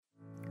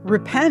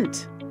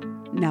Repent.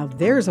 Now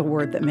there's a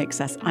word that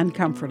makes us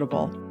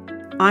uncomfortable.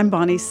 I'm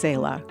Bonnie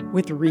Sala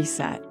with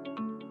Reset.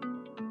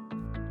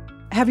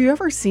 Have you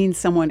ever seen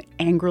someone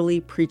angrily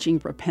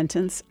preaching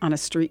repentance on a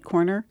street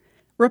corner?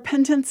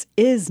 Repentance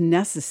is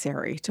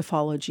necessary to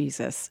follow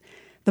Jesus.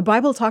 The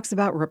Bible talks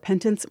about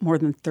repentance more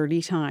than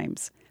 30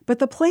 times. But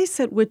the place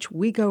at which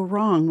we go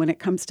wrong when it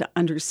comes to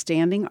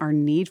understanding our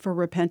need for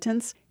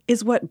repentance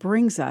is what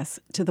brings us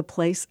to the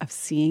place of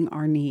seeing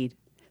our need.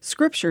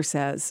 Scripture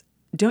says,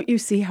 "Don't you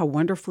see how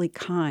wonderfully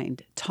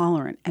kind,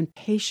 tolerant, and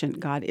patient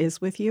God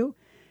is with you?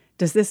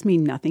 Does this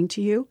mean nothing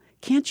to you?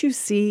 Can't you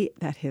see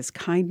that His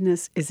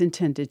kindness is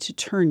intended to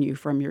turn you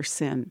from your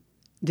sin?"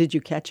 Did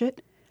you catch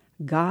it?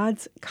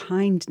 God's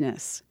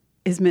kindness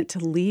is meant to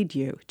lead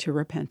you to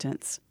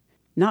repentance.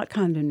 Not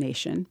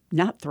condemnation,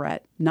 not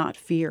threat, not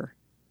fear.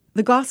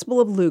 The Gospel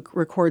of Luke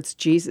records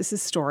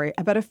Jesus' story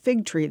about a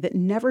fig tree that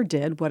never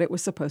did what it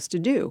was supposed to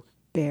do,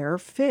 bear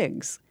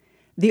figs.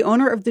 The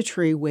owner of the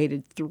tree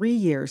waited 3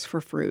 years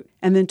for fruit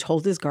and then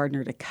told his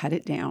gardener to cut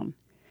it down.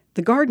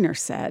 The gardener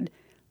said,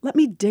 "Let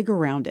me dig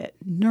around it,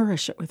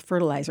 nourish it with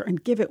fertilizer,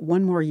 and give it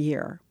 1 more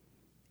year."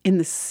 In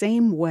the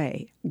same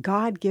way,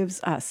 God gives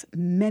us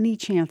many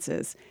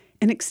chances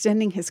in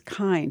extending His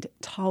kind,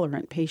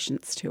 tolerant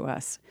patience to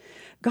us.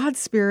 God's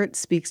Spirit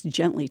speaks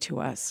gently to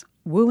us,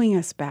 wooing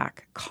us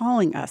back,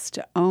 calling us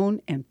to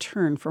own and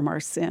turn from our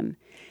sin.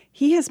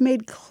 He has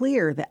made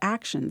clear the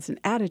actions and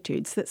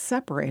attitudes that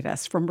separate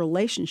us from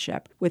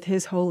relationship with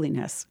His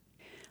holiness.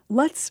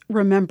 Let's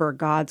remember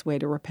God's way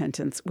to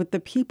repentance with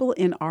the people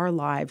in our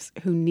lives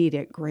who need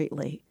it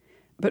greatly.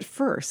 But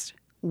first,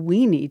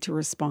 we need to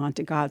respond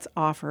to God's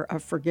offer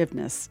of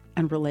forgiveness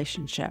and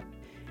relationship.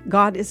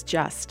 God is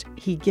just.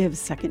 He gives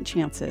second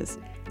chances,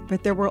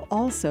 but there will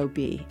also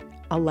be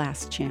a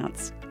last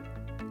chance.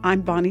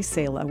 I'm Bonnie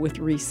Sala with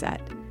Reset.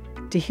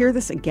 To hear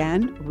this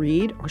again,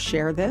 read or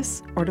share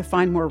this, or to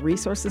find more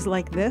resources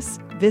like this,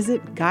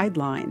 visit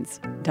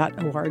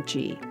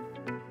guidelines.org.